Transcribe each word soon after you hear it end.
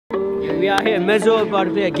We out here in Meseroll about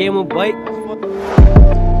to play a game of bike.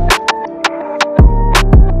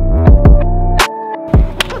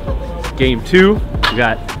 Game 2, we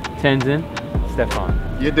got Tenzin,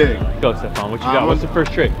 Stefan. You dig. Go, Stefan. What you got? What's the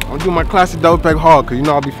first trick? I'm gonna do my classic double peg hard, cause you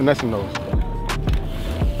know I'll be finessing those.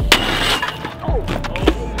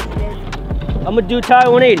 I'm gonna do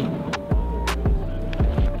tire 180.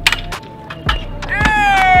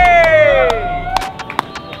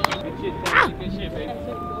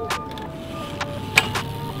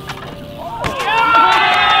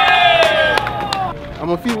 I'm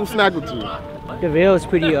a feeble snaggle too. The veil is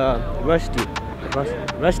pretty rusty.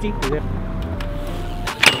 Rusty? Yeah.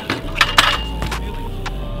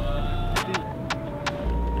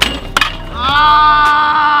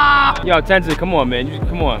 Yo, Tenzin, come on, man.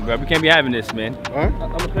 Come on, bro. We can't be having this, man. Huh?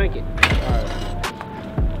 I'm gonna crank it. Alright.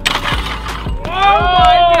 Oh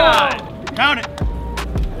my God! Count it.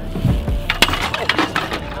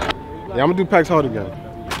 Yeah, I'm gonna do pegs hard again.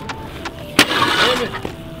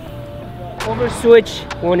 Over switch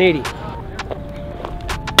 180.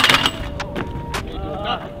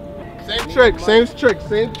 Same trick, same trick,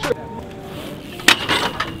 same trick.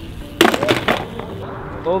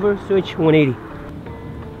 Over switch 180.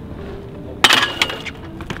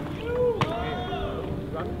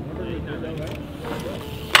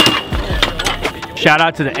 Shout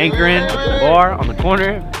out to the anchoring bar on the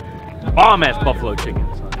corner. Bomb ass buffalo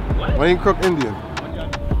chickens. Wayne Cook Indian.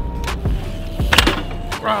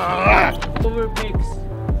 Over pegs.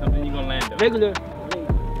 Something you gonna land on. Regular.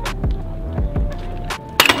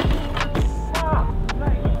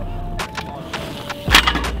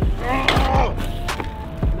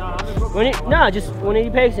 Nah, just 180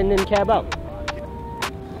 pegs and then cab out.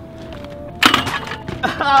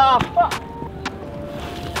 Ah, fuck.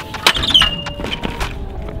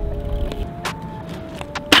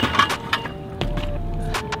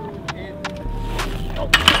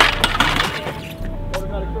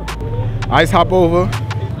 Ice hop over.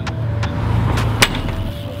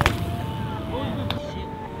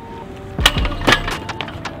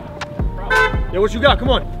 Yo, what you got? Come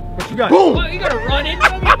on. What you got? Boom! You gotta run into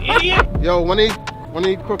him, you idiot! Yo,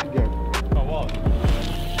 180 crook again.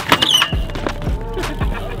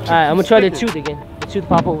 Alright, I'm gonna try the tooth again. The tooth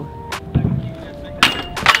pop over.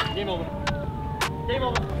 Game over. Game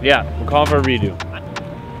over. Yeah, we're calling for a redo.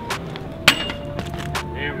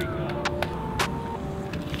 There we go.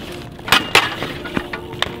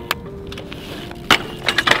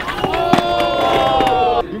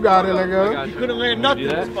 You got it, nigga. You couldn't land nothing.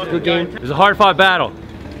 Good game. It was a hard-fought battle,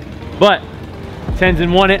 but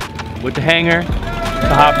Tenzin won it with the hanger to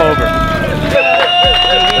hop over.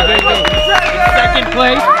 In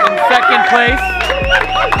second place,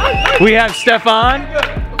 we have Stefan.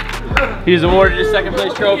 He's awarded his second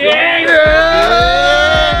place trophy.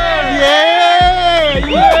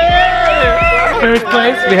 Third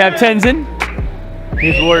place, we have Tenzin.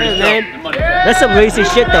 He's awarded his trophy. That's some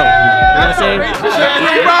racist shit though. You know what I'm saying?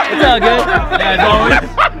 It's all good. As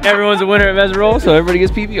always, everyone's a winner at Meseroll, so everybody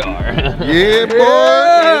gets PPR. Yeah,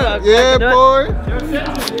 boy. Yeah, boy.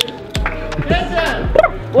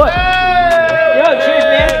 What?